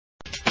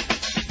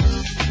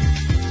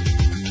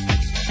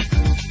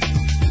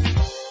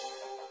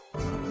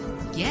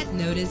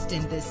noticed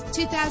in this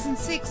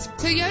 2006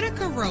 Toyota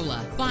Corolla.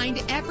 Find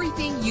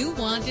everything you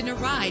want in a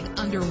ride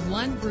under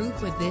one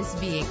roof with this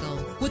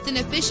vehicle. With an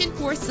efficient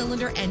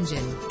 4-cylinder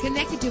engine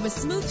connected to a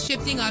smooth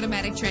shifting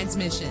automatic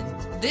transmission,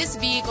 this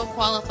vehicle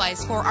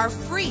qualifies for our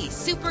free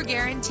Super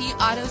Guarantee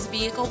Autos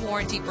Vehicle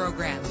Warranty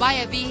Program. Buy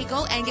a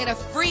vehicle and get a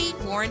free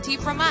warranty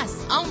from us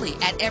only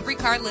at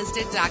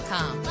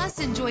everycarlisted.com. Plus,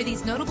 enjoy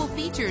these notable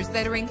features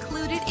that are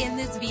included in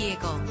this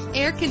vehicle: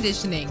 air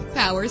conditioning,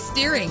 power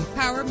steering,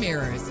 power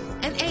mirrors,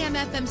 an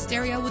AM/FM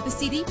stereo with a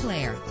CD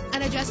player,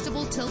 an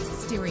adjustable tilt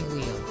steering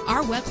wheel.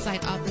 Our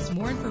website offers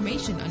more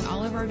information on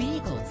all of our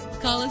vehicles.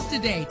 Call us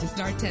today to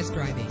start test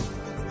driving.